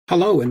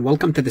Hello and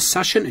welcome to the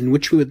session in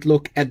which we would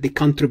look at the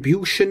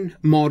contribution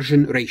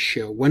margin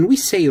ratio. When we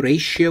say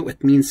ratio,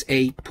 it means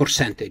a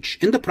percentage.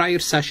 In the prior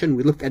session,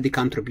 we looked at the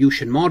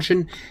contribution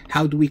margin.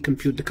 How do we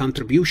compute the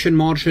contribution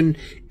margin?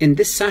 In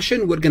this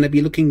session, we're going to be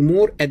looking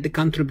more at the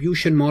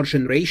contribution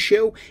margin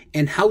ratio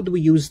and how do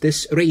we use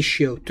this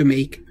ratio to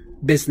make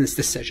business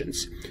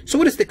decisions. So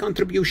what is the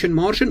contribution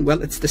margin?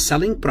 Well, it's the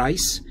selling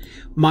price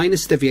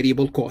minus the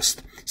variable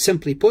cost.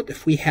 Simply put,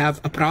 if we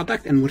have a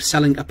product and we're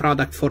selling a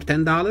product for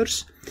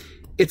 $10,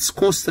 it's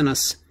costing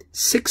us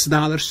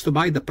 $6 to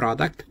buy the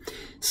product.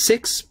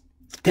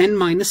 10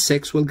 minus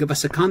 6 will give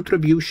us a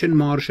contribution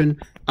margin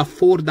of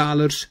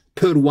 $4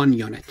 per 1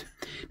 unit.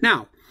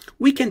 Now,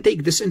 we can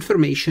take this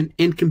information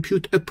and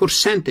compute a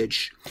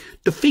percentage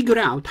to figure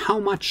out how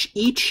much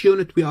each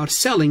unit we are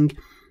selling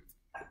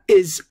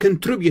is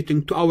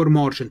contributing to our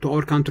margin, to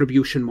our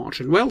contribution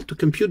margin. Well, to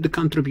compute the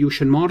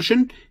contribution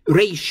margin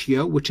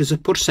ratio, which is a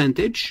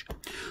percentage,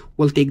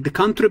 we'll take the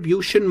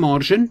contribution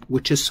margin,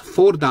 which is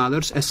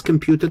 $4 as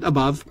computed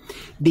above,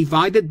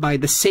 divided by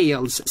the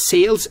sales.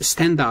 Sales is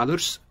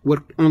 $10.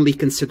 We're only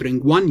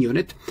considering 1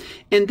 unit.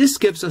 And this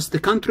gives us the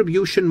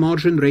contribution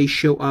margin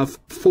ratio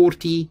of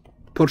 40%.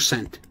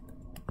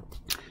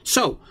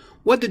 So,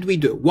 what did we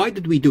do? Why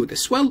did we do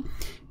this? Well,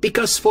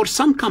 because for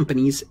some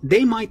companies,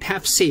 they might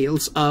have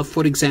sales of,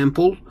 for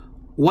example,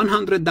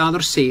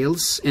 $100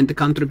 sales and the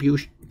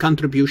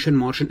contribution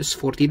margin is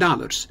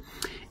 $40.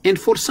 And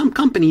for some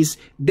companies,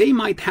 they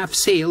might have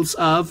sales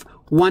of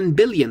 $1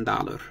 billion.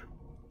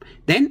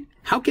 Then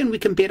how can we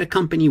compare a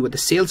company with the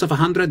sales of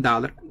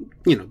 $100?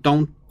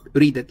 Don't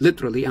read it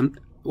literally.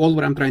 All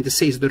what I'm trying to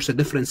say is there's a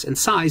difference in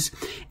size,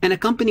 and a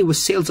company with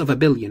sales of $1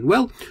 billion.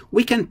 Well,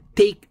 we can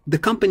take the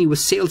company with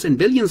sales in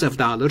billions of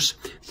dollars,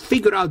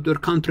 figure out their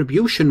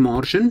contribution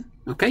margin,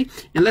 okay?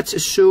 And let's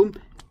assume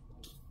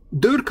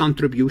their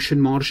contribution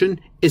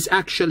margin is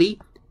actually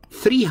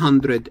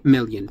 300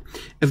 million.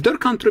 If their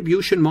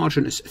contribution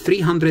margin is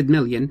 300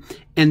 million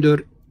and their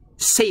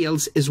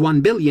sales is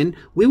 1 billion,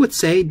 we would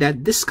say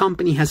that this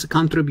company has a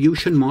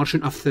contribution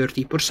margin of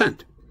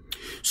 30%.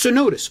 So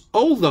notice,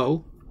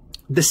 although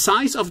the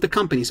size of the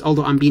companies,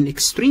 although I'm being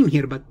extreme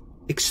here, but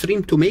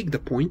extreme to make the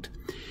point,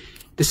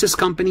 this is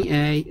company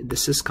A,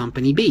 this is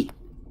company B.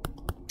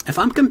 If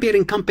I'm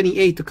comparing company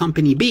A to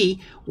company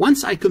B,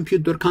 once I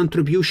compute their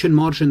contribution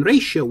margin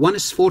ratio, one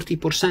is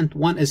 40%,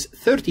 one is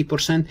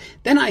 30%,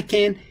 then I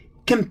can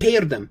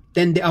compare them.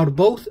 Then they are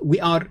both, we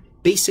are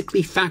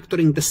basically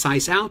factoring the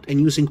size out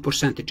and using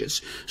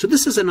percentages. So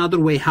this is another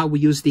way how we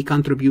use the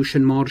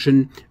contribution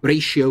margin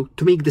ratio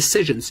to make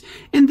decisions.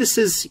 And this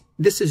is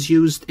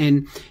used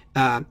in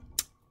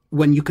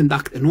when you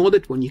conduct an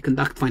audit, when you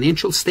conduct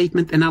financial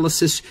statement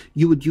analysis,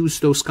 you would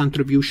use those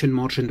contribution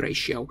margin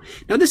ratio.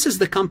 Now, this is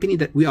the company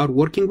that we are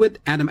working with,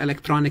 Adam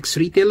Electronics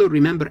Retailer.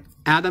 Remember,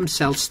 Adam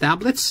sells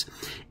tablets,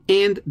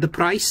 and the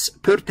price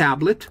per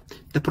tablet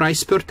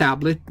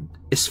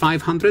is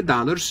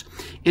 $500.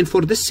 And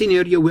for this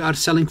scenario, we are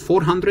selling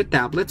 400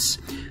 tablets.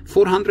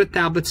 400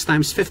 tablets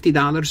times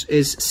 $50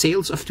 is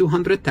sales of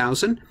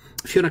 200,000.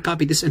 If you want to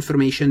copy this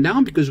information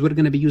down, because we're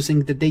going to be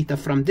using the data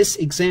from this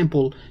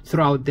example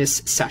throughout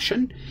this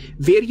session.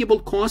 Variable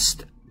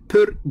cost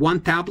per 1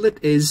 tablet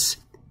is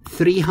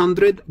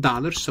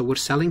 $300. So we're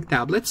selling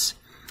tablets.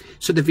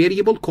 So the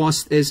variable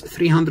cost is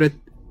 300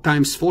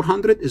 times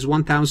 400 is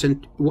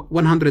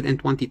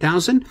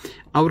 120,000.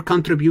 Our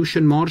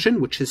contribution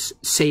margin, which is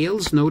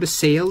sales, notice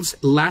sales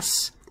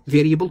less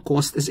variable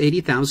cost is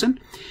 80,000.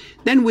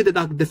 Then we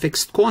deduct the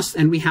fixed cost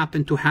and we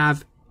happen to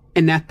have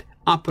a net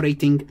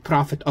operating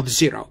profit of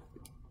 0.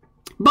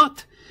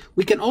 But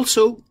we can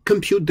also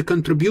compute the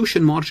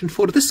contribution margin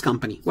for this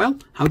company. Well,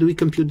 how do we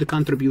compute the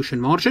contribution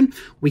margin?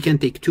 We can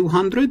take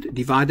 200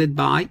 divided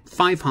by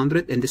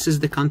 500, and this is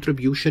the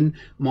contribution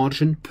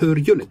margin per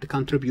unit, the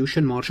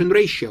contribution margin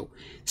ratio.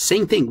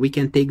 Same thing, we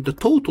can take the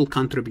total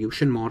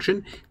contribution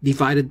margin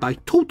divided by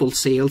total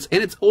sales,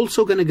 and it's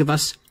also going to give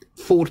us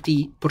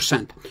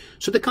 40%.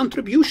 So the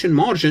contribution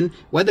margin,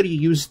 whether you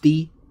use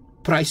the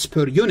price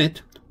per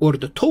unit or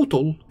the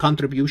total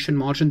contribution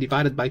margin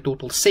divided by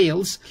total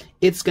sales,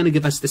 it's going to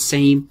give us the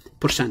same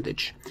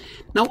percentage.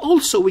 Now,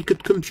 also, we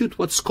could compute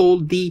what's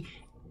called the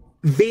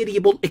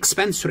variable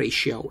expense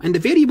ratio. And the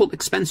variable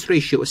expense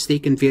ratio is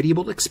taking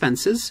variable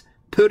expenses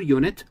per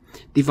unit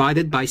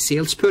divided by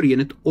sales per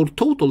unit, or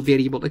total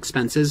variable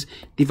expenses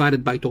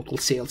divided by total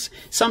sales.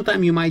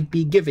 Sometimes you might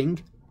be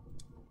giving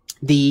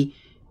the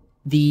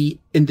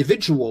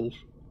individual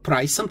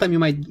price. Sometimes you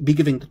might be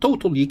giving the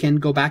total. You can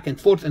go back and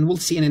forth, and we'll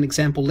see in an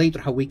example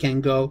later how we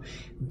can go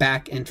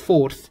back and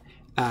forth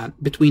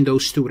between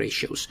those two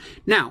ratios.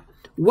 Now,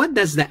 what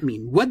does that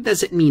mean? What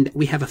does it mean that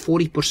we have a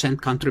 40%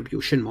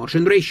 contribution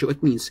margin ratio?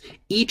 It means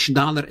each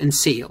dollar in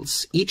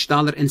sales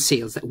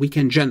that we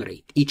can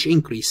generate, each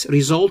increase,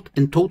 result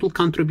in total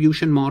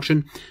contribution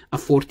margin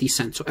of 40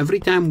 cents. So every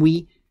time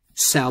we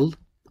sell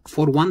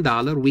for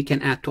 $1, we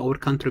can add to our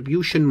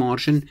contribution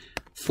margin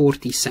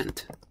 40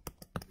 cents.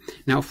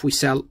 Now, if we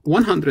sell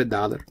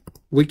 $100,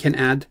 we can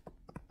add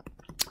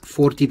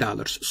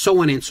 $40,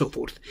 so on and so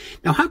forth.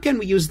 Now, how can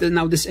we use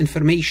this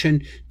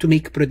information to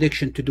make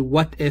prediction, to do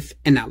what-if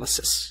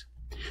analysis?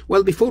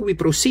 Well, before we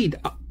proceed,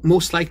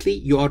 most likely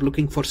you are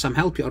looking for some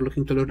help. You are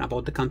looking to learn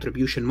about the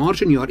contribution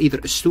margin. You are either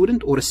a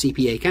student or a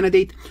CPA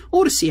candidate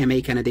or a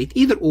CMA candidate,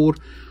 either or.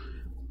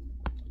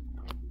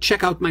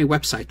 Check out my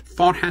website,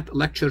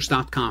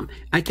 farhatlectures.com.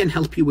 I can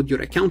help you with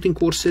your accounting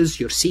courses,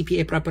 your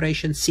CPA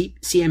preparation,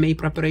 CMA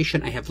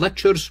preparation. I have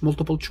lectures,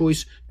 multiple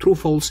choice, true,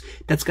 false.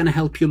 That's going to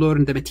help you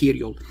learn the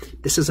material.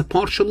 This is a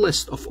partial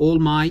list of all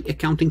my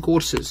accounting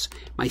courses.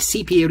 My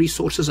CPA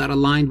resources are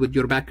aligned with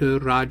your Becker,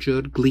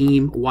 Roger,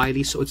 Gleam,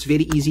 Wiley, so it's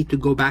very easy to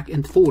go back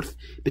and forth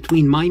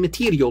between my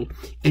material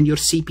and your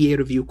CPA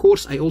review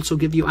course. I also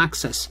give you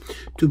access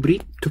to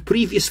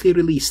previously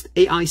released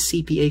AI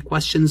CPA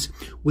questions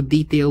with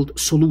detailed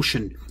solutions.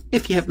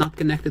 If you have not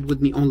connected with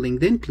me on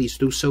LinkedIn, please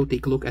do so.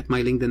 Take a look at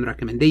my LinkedIn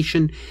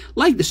recommendation.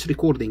 Like this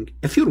recording.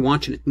 If you're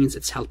watching, it means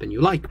it's helping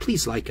you.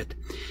 Please like it.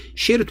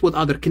 Share it with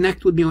others.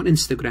 Connect with me on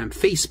Instagram,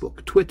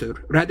 Facebook, Twitter,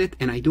 Reddit,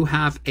 and I do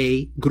have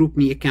a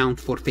GroupMe account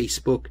for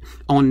Facebook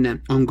on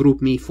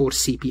GroupMe for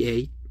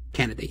CPA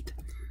candidate.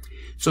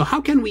 So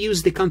how can we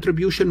use the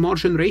contribution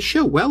margin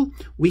ratio? Well,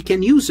 we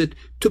can use it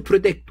to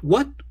predict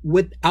what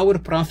would our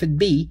profit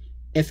be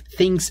if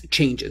things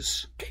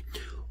changes. Okay.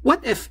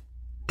 What if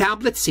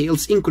tablet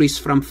sales increase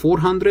from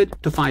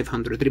 400 to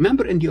 500?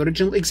 Remember, in the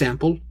original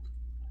example,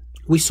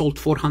 we sold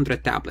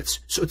 400 tablets.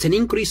 So it's an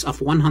increase of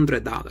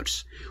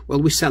 $100.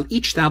 Well, we sell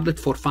each tablet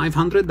for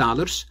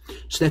 $500.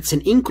 So that's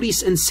an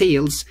increase in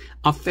sales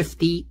of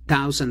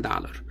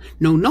 $50,000.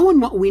 Now, knowing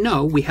what we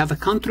know, we have a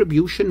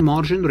contribution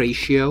margin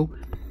ratio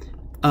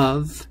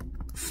of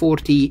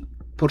 40%.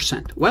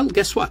 Well,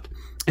 guess what?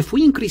 If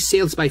we increase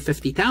sales by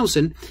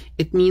 50,000,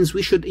 it means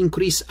we should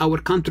increase our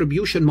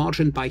contribution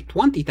margin by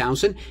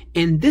 20,000,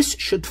 and this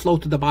should flow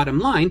to the bottom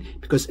line,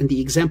 because in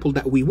the example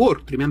that we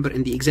worked, remember,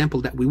 in the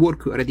example that we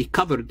worked, we already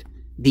covered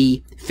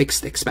the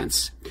fixed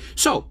expense.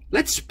 So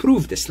let's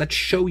prove this. Let's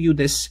show you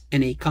this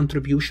in a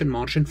contribution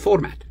margin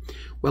format.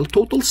 Well,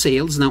 total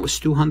sales now is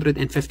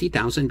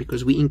 250,000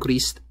 because we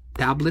increased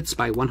tablets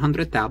by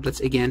 100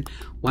 tablets. Again,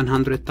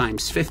 100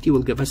 times 50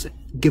 will give us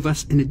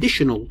an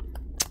additional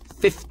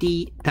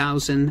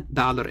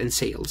 $50,000 in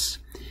sales.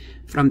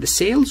 From the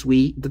sales,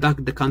 we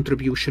deduct the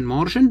contribution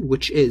margin,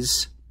 which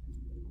is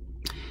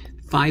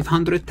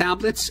 500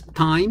 tablets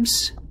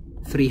times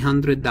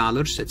 $300.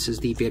 That is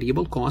the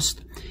variable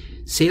cost.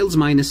 Sales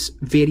minus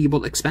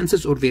variable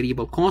expenses or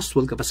variable cost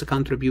will give us a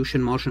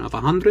contribution margin of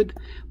 100.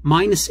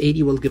 Minus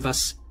 80 will give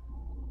us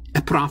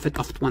a profit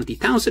of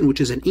 20,000, which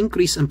is an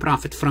increase in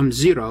profit from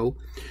 0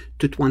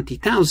 to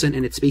 20,000,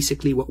 and it's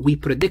basically what we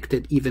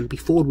predicted even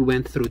before we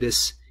went through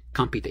this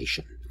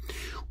computation.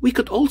 We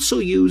could also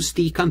use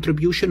the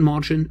contribution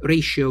margin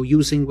ratio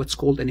using what's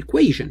called an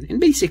equation. And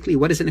basically,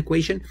 what is an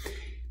equation?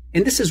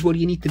 And this is where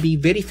you need to be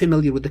very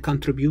familiar with the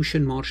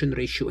contribution margin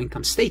ratio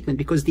income statement,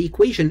 because the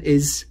equation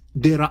is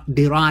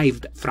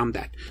derived from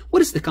that.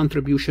 What is the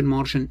contribution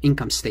margin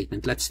income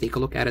statement? Let's take a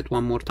look at it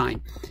one more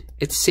time.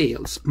 It's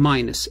sales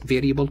minus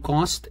variable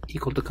cost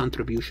equal to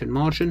contribution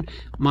margin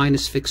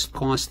minus fixed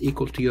cost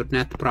equal to your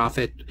net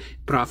profit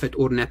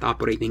or net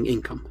operating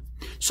income.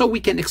 So we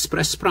can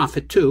express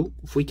profit too.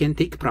 If we can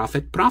take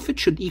profit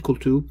should equal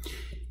to,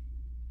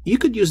 you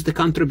could use the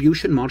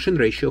contribution margin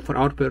ratio for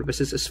our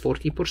purposes as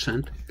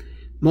 40%,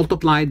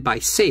 multiplied by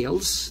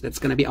sales. That's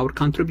going to be our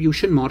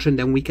contribution margin.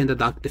 Then we can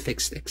deduct the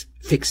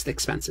fixed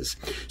expenses.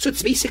 So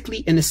it's basically,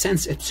 in a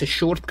sense, it's a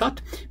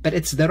shortcut, but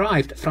it's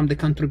derived from the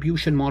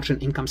contribution margin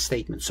income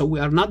statement. So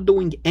we are not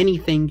doing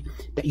anything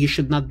that you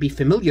should not be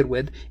familiar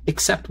with,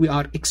 except we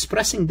are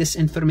expressing this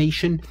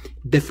information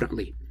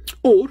differently.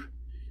 Or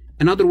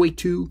another way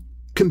to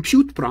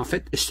compute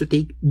profit is to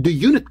take the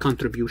unit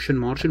contribution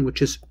margin,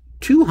 which is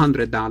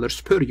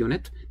 $200 per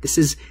unit. This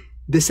is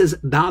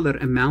dollar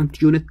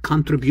amount unit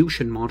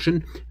contribution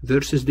margin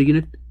versus the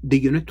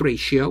unit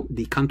ratio,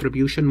 the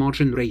contribution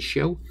margin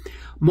ratio,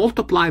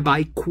 multiply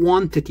by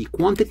quantity.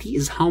 Quantity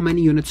is how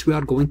many units we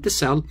are going to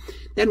sell.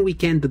 Then we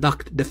can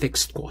deduct the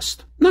fixed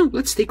cost. Now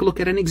let's take a look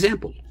at an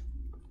example.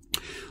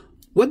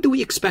 What do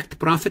we expect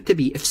profit to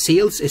be if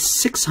sales is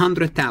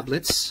 600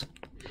 tablets?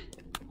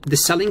 The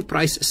selling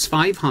price is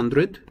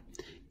 500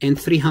 and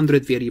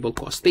 300 variable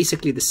cost.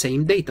 Basically the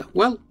same data.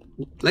 Well,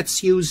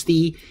 let's use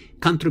the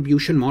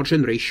contribution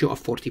margin ratio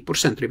of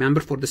 40%. Remember,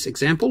 for this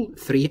example,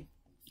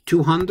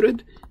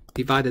 200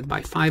 divided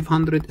by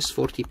 500 is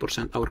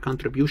 40%. Our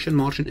contribution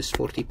margin is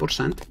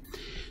 40%.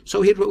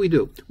 So here's what we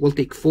do. We'll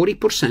take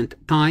 40%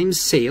 times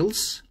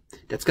sales.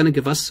 That's going to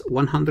give us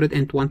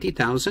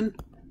 120,000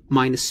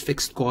 minus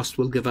fixed cost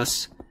will give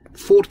us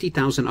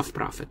 40,000 of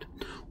profit.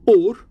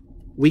 Or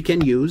we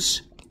can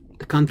use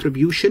the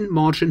contribution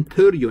margin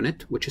per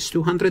unit, which is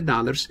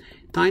 $200,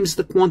 times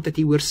the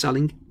quantity we're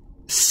selling,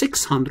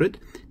 600.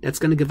 That's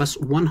going to give us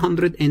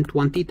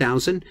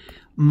 120,000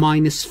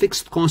 minus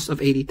fixed cost of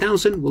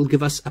 80,000 will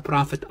give us a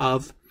profit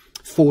of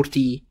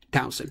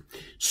 40,000.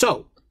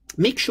 So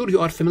make sure you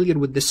are familiar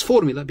with this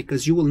formula,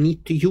 because you will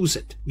need to use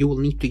it.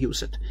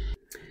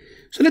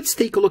 So let's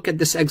take a look at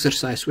this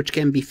exercise, which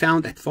can be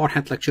found at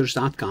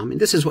farhatlectures.com.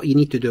 And this is what you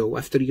need to do.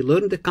 After you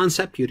learn the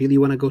concept, you really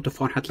want to go to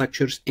Farhat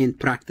Lectures and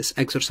practice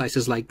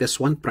exercises like this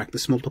one,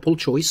 practice multiple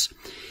choice.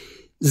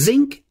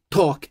 Zinc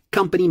Talk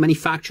company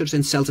manufactures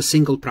and sells a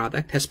single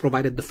product, has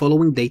provided the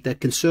following data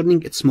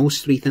concerning its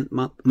most recent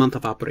month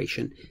of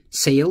operation.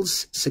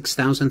 Sales,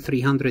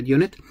 6,300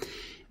 unit.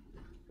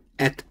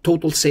 At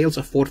total sales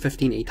of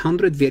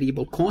 415,800,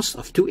 variable cost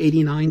of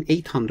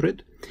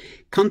 289,800.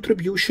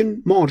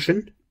 Contribution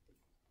margin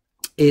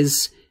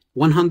is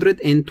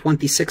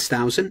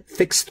 126,000,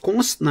 fixed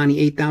cost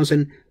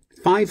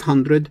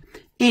 98,500,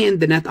 and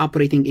the net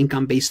operating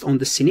income based on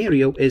the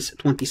scenario is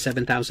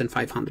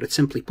 27,500.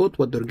 Simply put,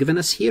 what they're giving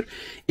us here.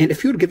 And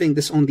if you're giving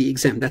this on the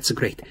exam, that's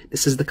great.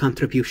 This is the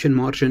contribution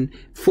margin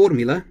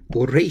formula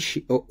or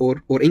ratio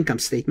or income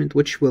statement,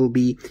 which will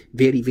be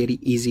very, very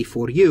easy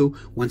for you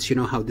once you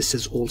know how this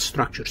is all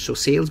structured. So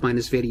sales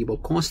minus variable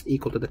cost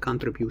equal to the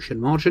contribution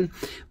margin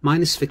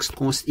minus fixed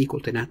cost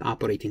equal to net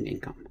operating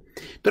income.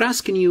 They're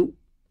asking you,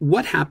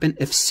 what happened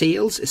if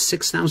sales is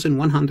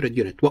 6,100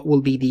 unit? What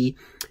will be the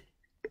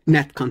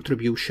net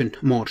contribution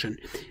margin?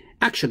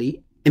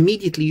 Actually,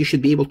 immediately you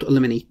should be able to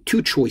eliminate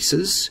two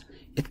choices.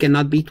 It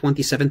cannot be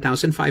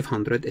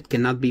 27,500. It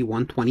cannot be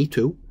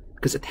 122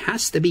 because it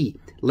has to be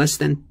less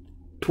than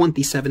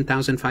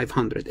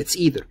 27,500. It's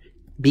either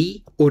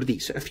B or D.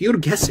 So if you're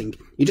guessing,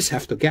 you just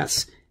have to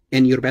guess,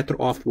 and you're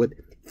better off with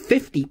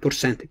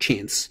 50%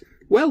 chance.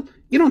 Well,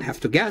 you don't have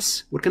to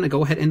guess. We're going to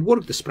go ahead and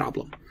work this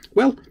problem.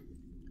 Well,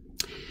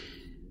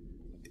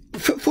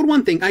 for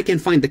one thing, I can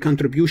find the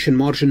contribution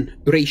margin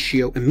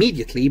ratio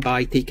immediately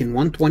by taking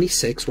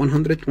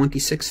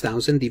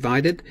 126,000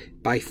 divided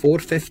by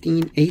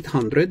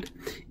 415,800,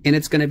 and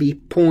it's going to be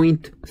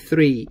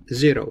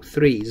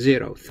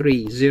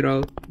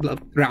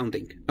 0.303030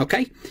 rounding.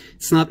 Okay,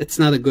 it's not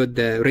a good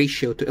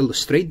ratio to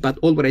illustrate, but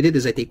all what I did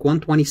is I take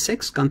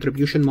 126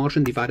 contribution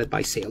margin divided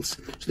by sales.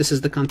 So this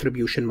is the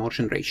contribution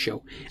margin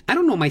ratio. I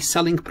don't know my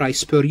selling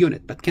price per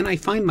unit, but can I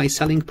find my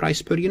selling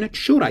price per unit?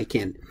 Sure, I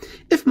can.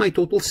 If my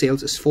total sales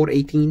is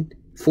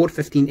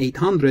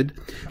 415,800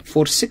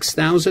 for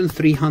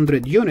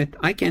 6,300 unit,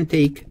 I can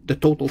take the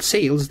total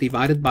sales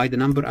divided by the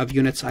number of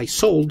units I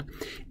sold,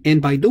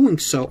 and by doing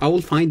so I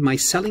will find my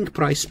selling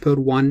price per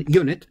one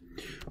unit,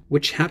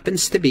 which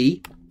happens to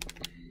be,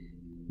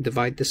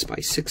 divide this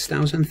by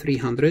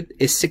 6,300,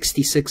 is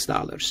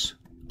 $66.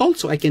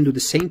 Also, I can do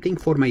the same thing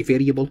for my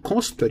variable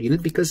cost per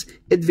unit because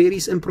it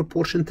varies in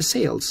proportion to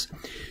sales.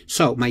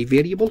 So my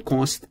variable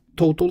cost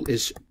total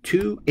is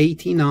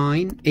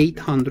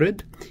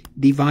 289,800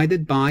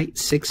 divided by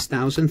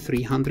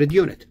 6,300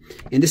 unit.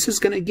 And this is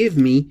going to give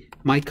me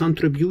my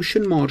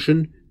contribution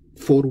margin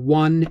for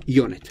one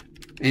unit.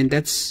 And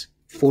that's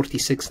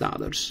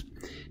 $46.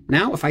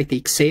 Now, if I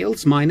take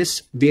sales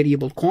minus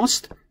variable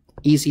cost,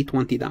 easy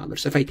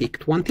 $20. If I take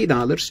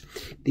 $20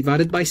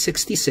 divided by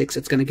 66,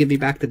 it's going to give me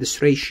back to this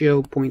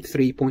ratio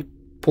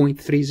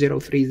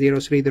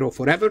 0.303030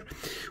 forever,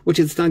 which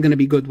is not going to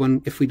be good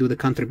when if we do the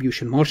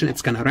contribution margin.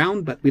 It's going to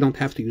round, but we don't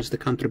have to use the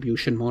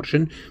contribution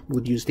margin. We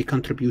would use the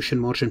contribution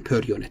margin per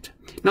unit.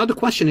 Now the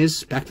question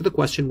is, back to the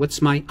question,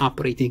 what's my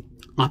operating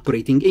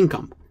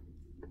income?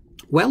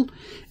 Well,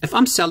 if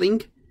I'm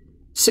selling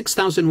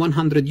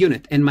 6,100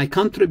 unit and my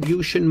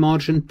contribution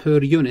margin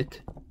per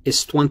unit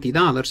is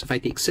 $20, if I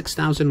take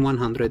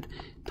 6,100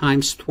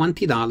 times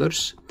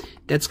 $20,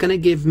 that's going to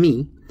give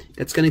me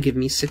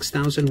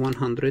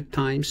 6,100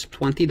 times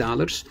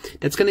 $20.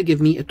 That's going to give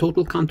me a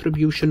total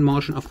contribution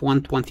margin of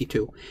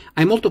 122.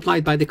 I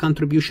multiplied by the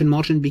contribution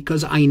margin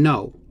because I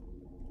know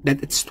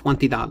that it's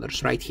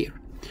 $20 right here.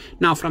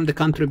 Now from the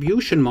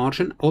contribution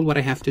margin, all what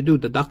I have to do,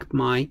 deduct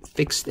my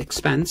fixed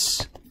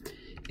expense,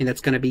 and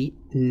that's going to be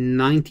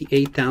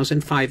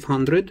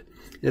 98,500.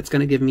 That's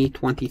going to give me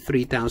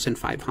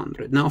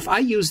 23,500. Now, if I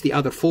use the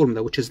other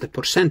formula, which is the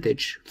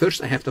percentage,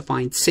 first I have to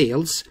find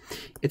sales.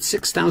 It's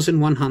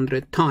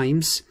 6,100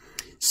 times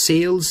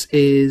sales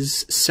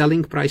is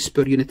selling price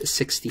per unit is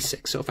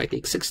 66. So if I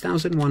take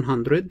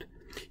 6,100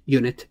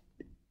 unit,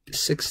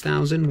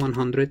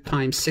 6,100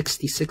 times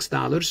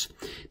 $66,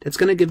 that's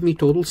going to give me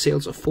total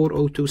sales of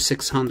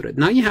 402,600.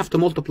 Now you have to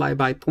multiply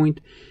by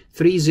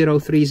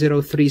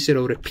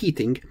 0.303030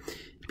 repeating,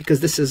 because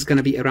this is going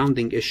to be a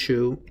rounding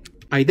issue.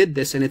 I did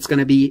this, and it's going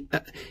to be,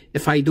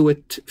 if I do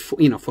it,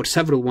 for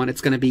several one,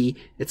 it's going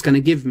to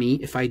give me,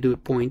 if I do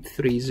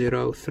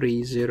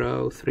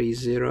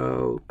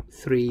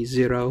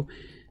 0.30303030,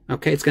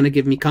 okay, it's going to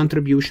give me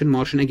contribution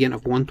margin again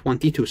of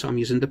 122. So I'm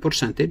using the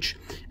percentage.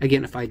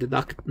 Again, if I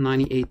deduct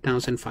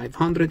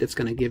 98,500, it's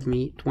going to give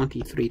me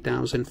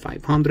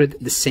 23,500,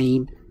 the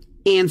same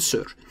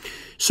answer.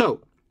 So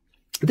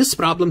this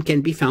problem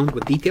can be found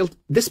with detailed.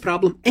 This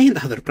problem and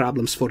other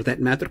problems, for that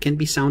matter, can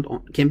be found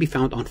on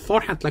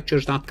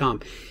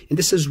farhatlectures.com, and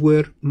this is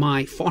where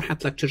my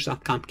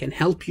farhatlectures.com can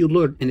help you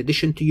learn in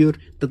addition to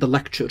the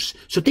lectures.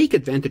 So take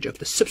advantage of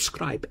this.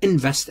 Subscribe,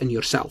 invest in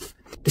yourself.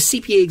 The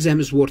CPA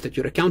exam is worth it.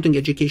 Your accounting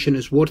education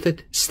is worth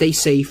it. Stay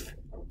safe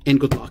and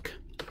good luck.